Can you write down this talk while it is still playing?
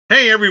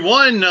Hey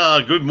everyone,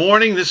 good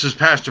morning. This is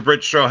Pastor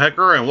Britt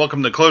Strohecker, and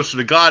welcome to Closer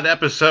to God,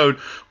 episode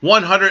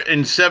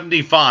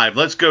 175.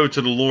 Let's go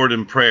to the Lord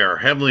in prayer.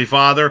 Heavenly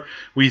Father,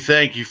 we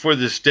thank you for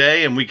this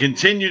day, and we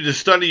continue to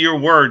study your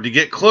word, to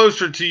get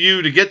closer to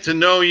you, to get to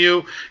know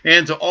you,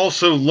 and to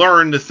also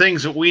learn the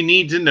things that we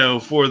need to know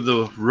for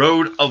the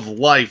road of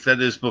life that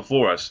is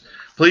before us.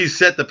 Please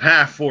set the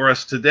path for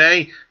us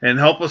today and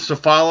help us to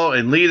follow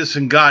and lead us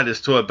and guide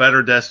us to a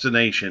better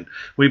destination.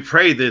 We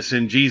pray this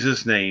in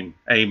Jesus' name.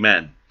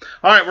 Amen.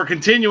 All right, we're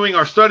continuing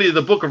our study of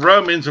the book of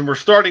Romans, and we're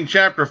starting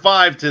chapter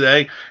 5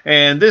 today.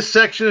 And this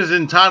section is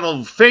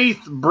entitled,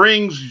 Faith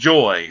Brings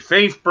Joy.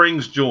 Faith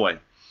Brings Joy.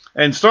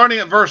 And starting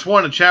at verse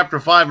 1 of chapter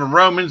 5 in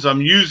Romans,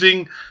 I'm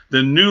using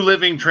the New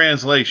Living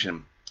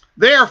Translation.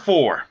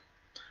 Therefore,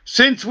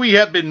 since we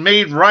have been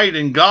made right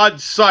in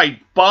God's sight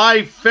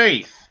by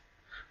faith,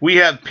 we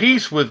have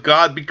peace with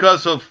God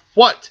because of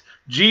what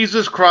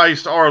Jesus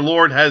Christ our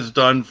Lord has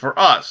done for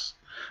us.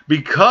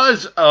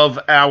 Because of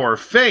our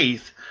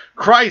faith,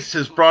 Christ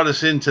has brought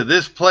us into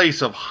this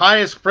place of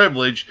highest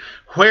privilege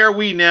where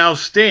we now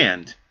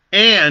stand,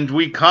 and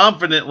we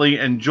confidently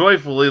and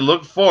joyfully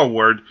look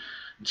forward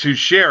to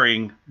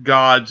sharing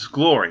God's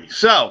glory.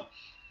 So,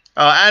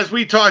 as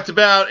we talked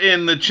about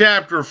in the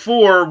chapter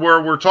 4,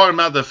 where we're talking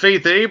about the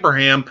faith of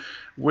Abraham,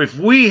 if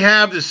we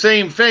have the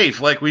same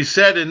faith, like we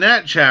said in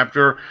that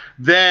chapter,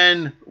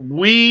 then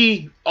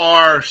we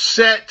are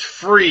set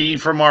free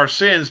from our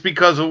sins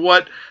because of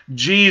what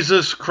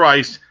Jesus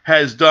Christ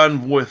has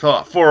done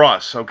for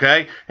us,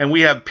 okay? And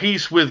we have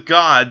peace with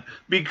God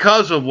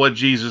because of what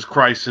Jesus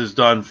Christ has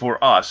done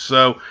for us.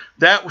 So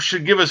that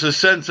should give us a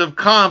sense of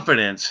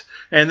confidence,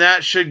 and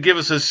that should give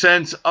us a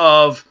sense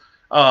of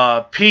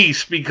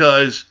peace,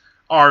 because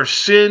our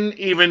sin,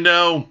 even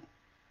though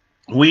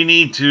we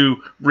need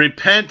to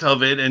repent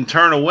of it and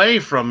turn away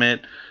from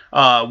it,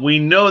 we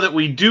know that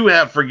we do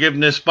have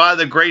forgiveness by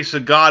the grace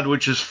of God,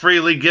 which is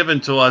freely given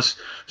to us,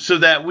 so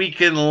that we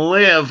can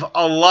live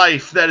a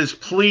life that is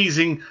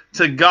pleasing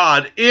to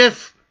God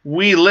if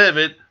we live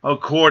it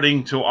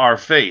according to our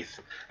faith.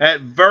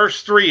 At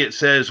verse 3 it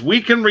says,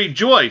 we can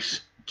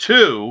rejoice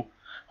too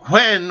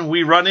when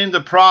we run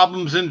into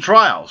problems and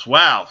trials.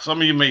 Wow,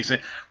 some of you may say,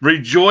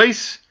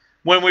 rejoice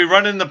when we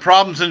run into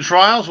problems and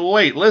trials? Well,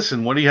 wait,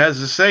 listen what he has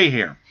to say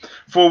here.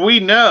 For we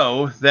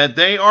know that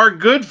they are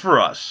good for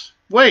us.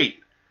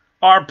 Wait,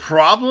 our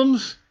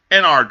problems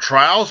and our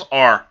trials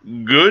are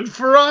good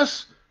for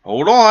us?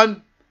 Hold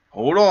on.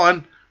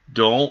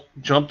 Don't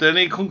jump to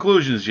any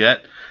conclusions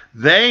yet.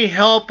 They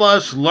help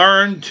us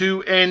learn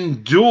to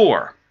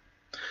endure.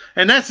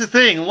 And that's the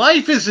thing.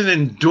 Life is an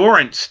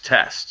endurance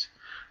test.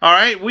 All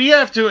right, we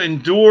have to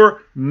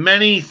endure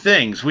many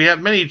things. We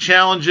have many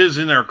challenges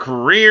in our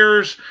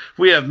careers.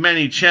 We have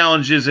many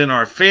challenges in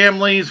our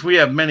families. We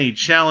have many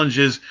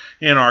challenges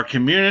in our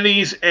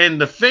communities. And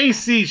to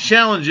face these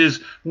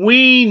challenges,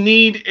 we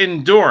need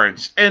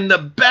endurance. And the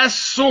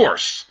best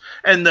source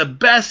and the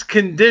best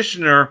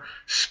conditioner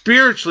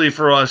spiritually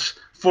for us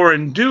for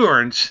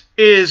endurance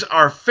is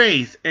our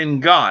faith in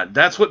God.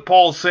 That's what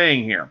Paul's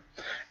saying here.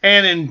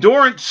 And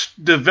endurance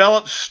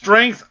develops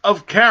strength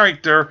of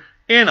character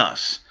in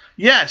us.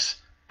 Yes,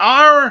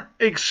 our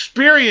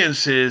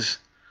experiences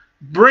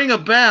bring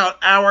about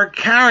our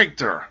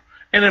character.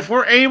 And if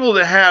we're able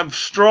to have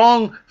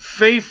strong,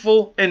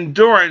 faithful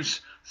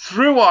endurance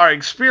through our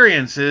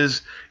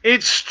experiences,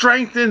 it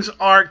strengthens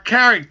our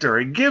character.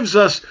 It gives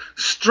us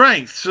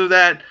strength so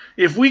that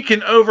if we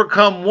can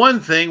overcome one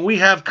thing, we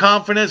have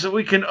confidence that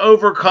we can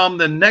overcome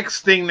the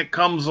next thing that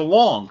comes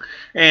along.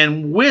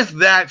 And with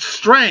that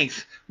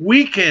strength,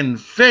 we can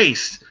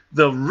face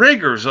the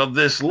rigors of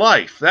this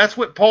life. That's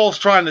what Paul's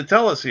trying to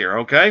tell us here,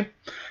 okay?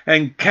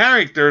 And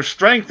character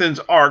strengthens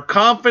our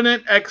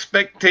confident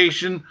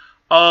expectation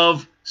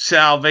of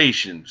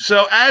salvation.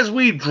 So as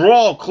we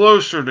draw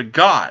closer to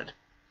God,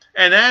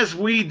 and as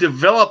we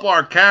develop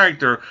our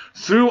character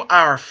through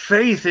our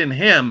faith in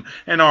Him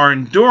and our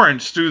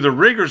endurance through the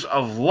rigors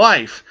of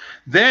life,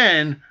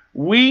 then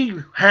we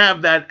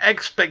have that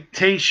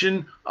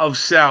expectation of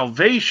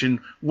salvation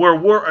where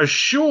we're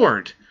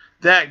assured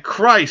that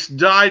Christ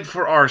died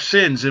for our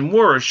sins, and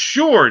we're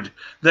assured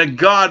that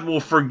God will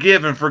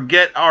forgive and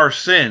forget our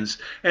sins,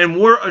 and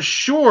we're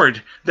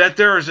assured that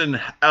there is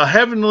a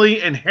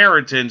heavenly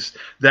inheritance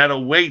that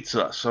awaits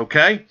us,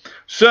 okay?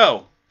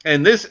 So,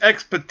 and this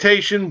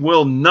expectation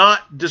will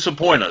not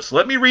disappoint us.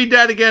 Let me read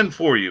that again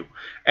for you.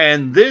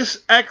 And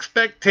this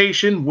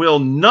expectation will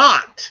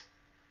not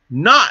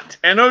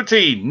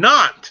N-O-T,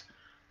 not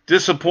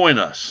disappoint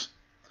us.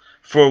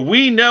 For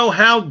we know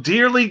how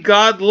dearly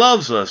God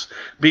loves us,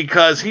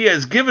 because He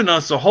has given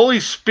us the Holy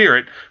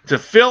Spirit to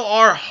fill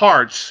our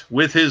hearts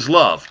with His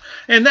love.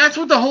 And that's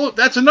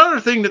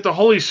another thing that the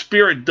Holy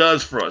Spirit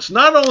does for us.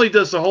 Not only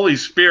does the Holy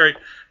Spirit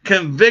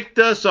convict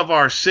us of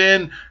our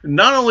sin,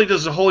 not only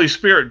does the Holy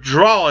Spirit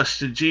draw us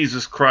to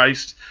Jesus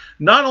Christ,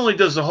 not only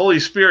does the Holy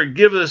Spirit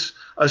give us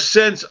a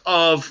sense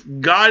of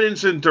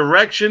guidance and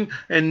direction,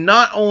 and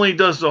not only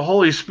does the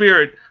Holy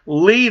Spirit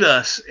lead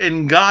us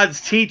in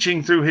God's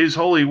teaching through His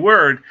holy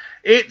word,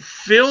 it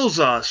fills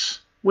us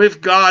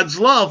with God's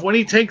love when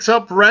he takes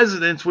up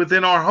residence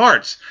within our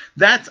hearts.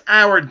 That's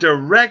our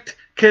direct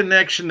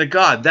connection to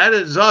God. That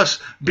is us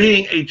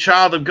being a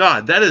child of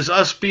God. That is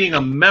us being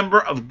a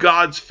member of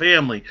God's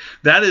family.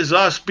 That is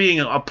us being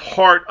a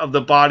part of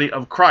the body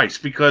of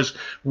Christ, because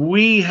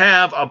we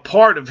have a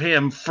part of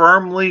him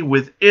firmly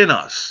within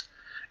us,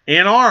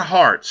 in our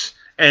hearts,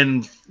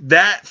 and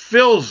that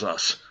fills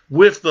us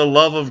with the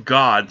love of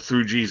God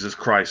through Jesus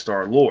Christ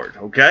our Lord.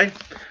 Okay?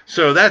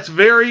 So that's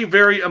very,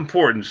 very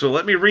important. So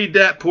let me read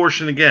that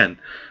portion again.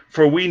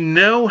 For we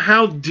know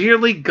how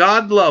dearly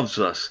God loves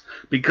us,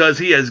 because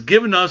he has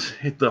given us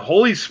the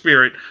Holy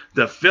Spirit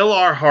to fill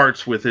our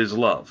hearts with his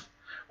love.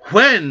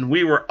 When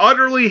we were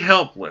utterly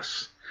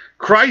helpless,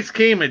 Christ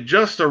came at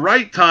just the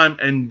right time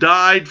and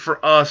died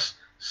for us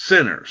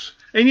sinners.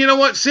 And you know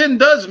what? Sin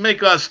does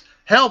make us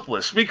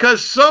helpless,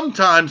 because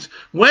sometimes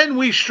when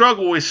we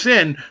struggle with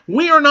sin,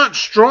 we are not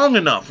strong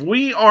enough.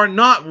 We are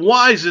not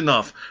wise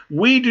enough.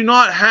 We do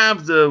not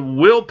have the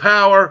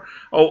willpower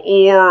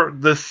or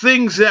the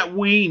things that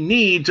we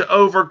need to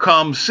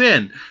overcome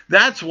sin.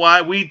 That's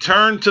why we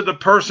turn to the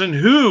person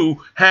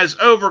who has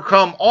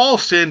overcome all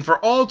sin for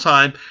all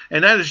time,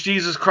 and that is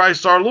Jesus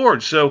Christ our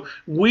Lord. So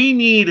we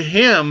need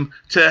him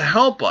to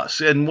help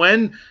us. And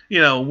when,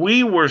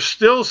 we were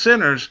still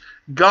sinners,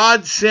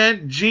 God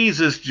sent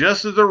Jesus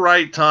just at the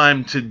right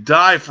time to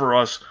die for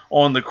us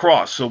on the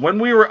cross. So when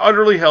we were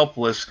utterly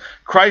helpless,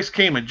 Christ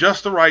came at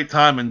just the right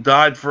time and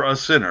died for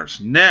us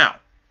sinners. Now,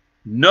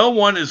 no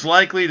one is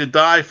likely to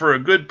die for a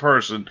good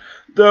person,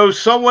 though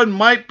someone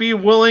might be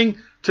willing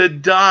to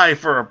die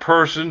for a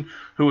person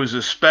who is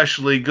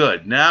especially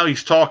good. Now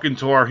he's talking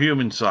to our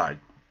human side.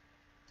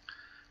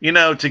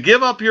 To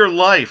give up your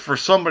life for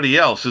somebody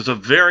else is a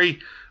very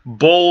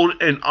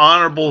bold and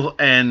honorable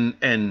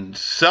and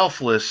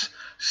selfless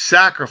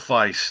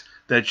sacrifice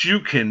that you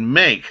can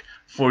make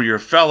for your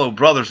fellow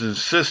brothers and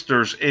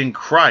sisters in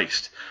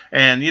Christ.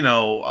 And, a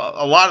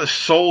lot of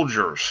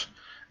soldiers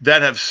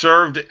that have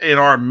served in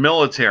our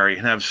military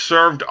and have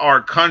served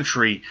our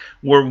country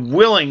were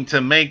willing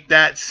to make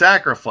that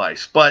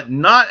sacrifice. But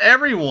not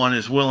everyone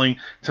is willing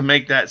to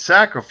make that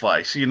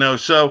sacrifice,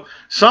 So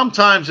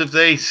sometimes if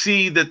they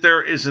see that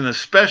there is an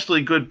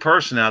especially good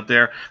person out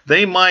there,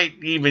 they might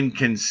even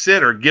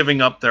consider giving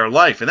up their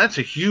life. And that's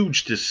a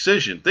huge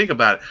decision. Think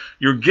about it.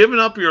 You're giving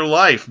up your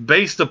life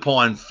based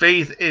upon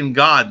faith in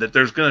God that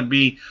there's going to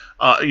be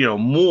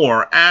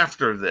more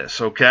after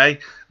this, okay?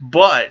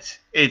 But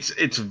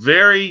it's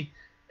very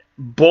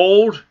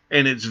bold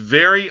and it's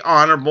very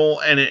honorable,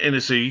 and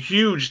it's a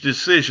huge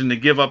decision to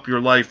give up your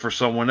life for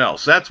someone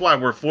else. That's why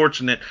we're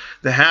fortunate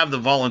to have the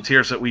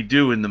volunteers that we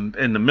do in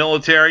the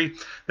military.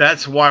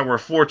 That's why we're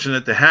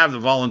fortunate to have the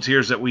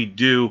volunteers that we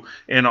do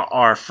in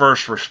our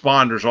first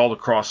responders all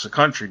across the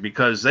country,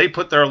 because they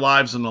put their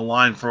lives on the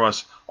line for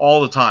us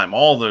all the time,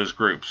 all those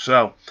groups.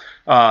 So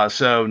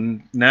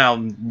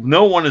now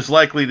no one is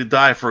likely to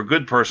die for a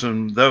good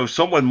person, though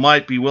someone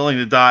might be willing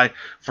to die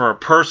for a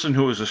person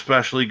who is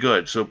especially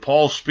good. So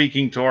Paul's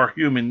speaking to our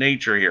human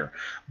nature here.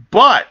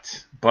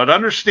 But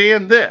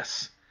understand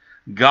this.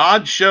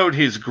 God showed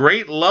his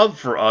great love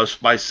for us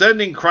by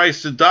sending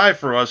Christ to die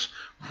for us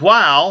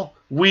while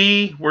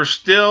we were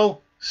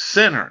still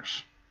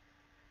sinners.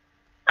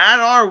 At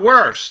our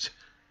worst,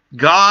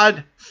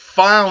 God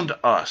found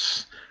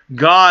us.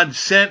 God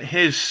sent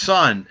his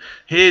Son.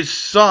 His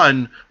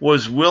Son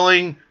was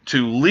willing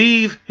to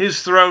leave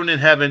his throne in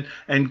heaven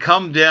and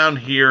come down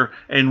here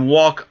and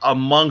walk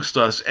amongst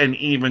us and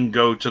even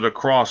go to the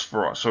cross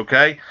for us,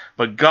 okay?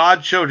 But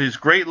God showed his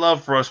great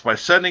love for us by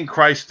sending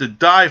Christ to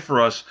die for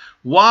us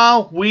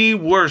while we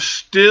were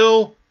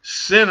still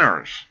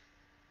sinners.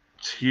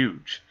 It's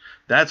huge.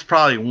 That's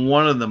probably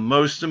one of the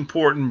most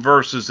important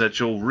verses that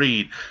you'll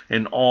read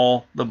in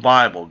all the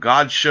Bible.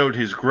 God showed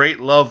his great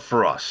love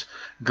for us.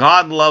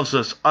 God loves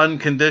us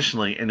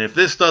unconditionally, and if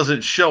this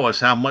doesn't show us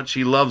how much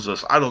he loves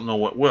us, I don't know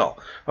what will,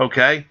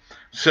 okay?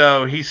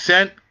 So he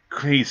sent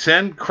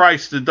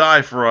Christ to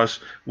die for us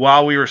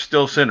while we were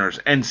still sinners.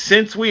 And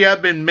since we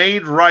have been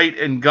made right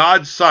in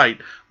God's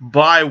sight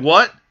by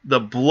what? The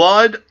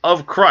blood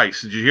of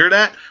Christ. Did you hear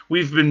that?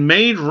 We've been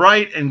made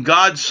right in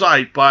God's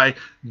sight by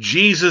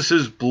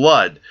Jesus'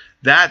 blood.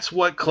 That's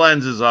what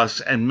cleanses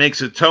us and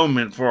makes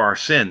atonement for our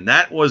sin.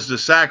 That was the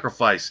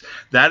sacrifice.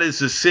 That is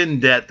the sin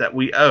debt that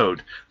we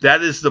owed.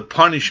 That is the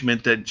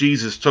punishment that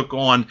Jesus took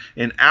on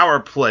in our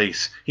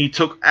place. He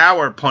took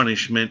our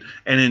punishment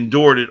and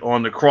endured it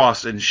on the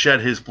cross and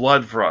shed his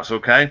blood for us,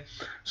 okay?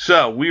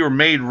 So we were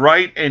made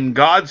right in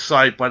God's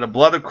sight by the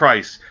blood of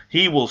Christ.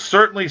 He will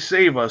certainly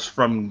save us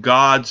from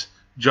God's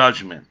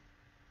judgment.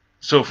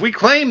 So if we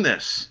claim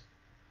this,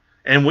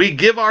 and we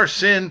give our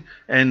sin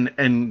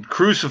and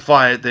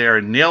crucify it there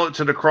and nail it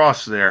to the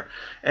cross there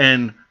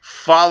and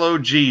follow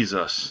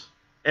Jesus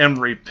and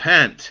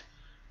repent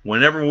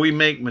whenever we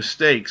make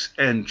mistakes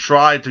and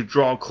try to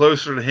draw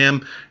closer to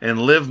him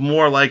and live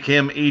more like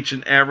him each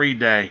and every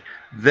day,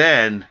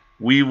 then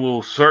we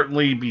will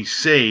certainly be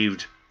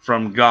saved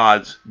from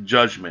God's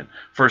judgment.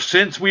 For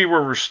since we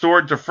were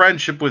restored to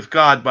friendship with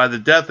God by the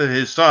death of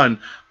his Son,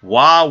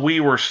 while we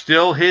were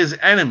still his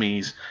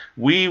enemies,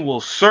 we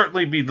will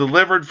certainly be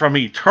delivered from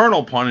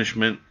eternal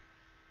punishment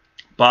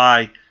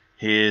by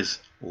his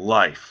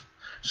life.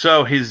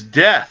 So his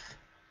death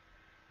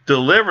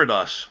delivered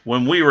us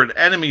when we were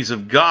enemies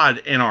of God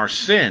in our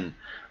sin,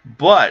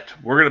 but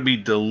we're going to be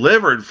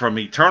delivered from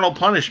eternal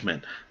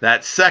punishment,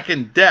 that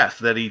second death,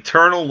 that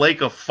eternal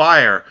lake of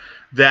fire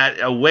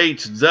that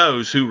awaits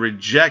those who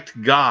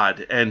reject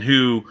God and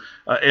who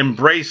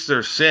embrace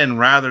their sin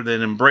rather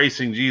than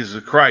embracing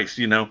Jesus Christ.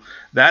 You know,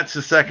 that's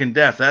the second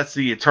death. That's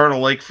the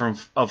eternal lake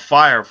of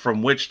fire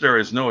from which there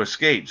is no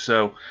escape.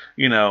 So,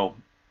 you know,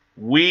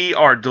 we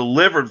are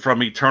delivered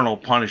from eternal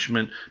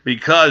punishment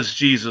because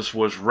Jesus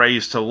was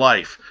raised to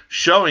life,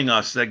 showing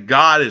us that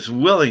God is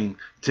willing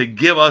to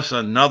give us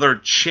another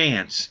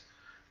chance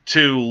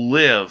to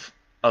live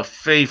a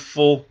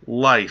faithful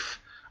life,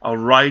 a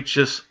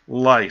righteous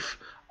life,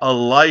 a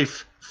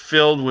life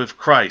filled with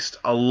Christ,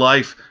 a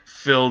life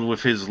filled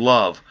with his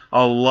love,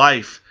 a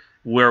life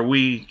where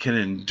we can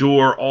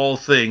endure all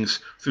things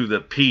through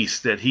the peace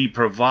that he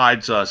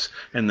provides us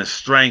and the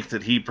strength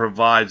that he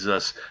provides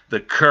us, the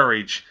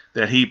courage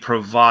that he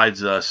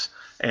provides us,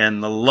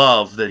 and the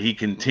love that he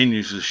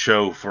continues to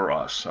show for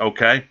us.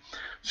 Okay?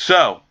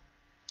 So,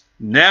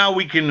 now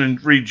we can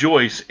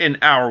rejoice in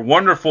our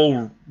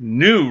wonderful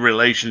new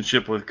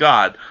relationship with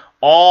God,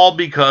 all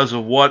because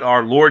of what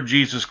our Lord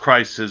Jesus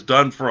Christ has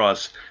done for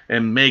us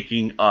in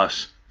making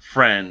us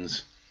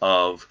friends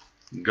of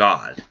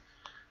God.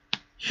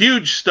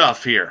 Huge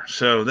stuff here.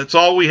 So that's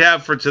all we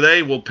have for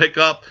today. We'll pick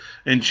up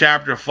in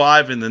chapter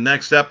 5 in the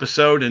next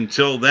episode.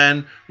 Until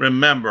then,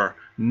 remember,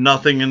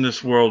 nothing in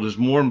this world is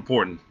more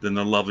important than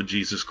the love of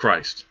Jesus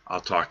Christ.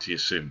 I'll talk to you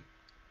soon.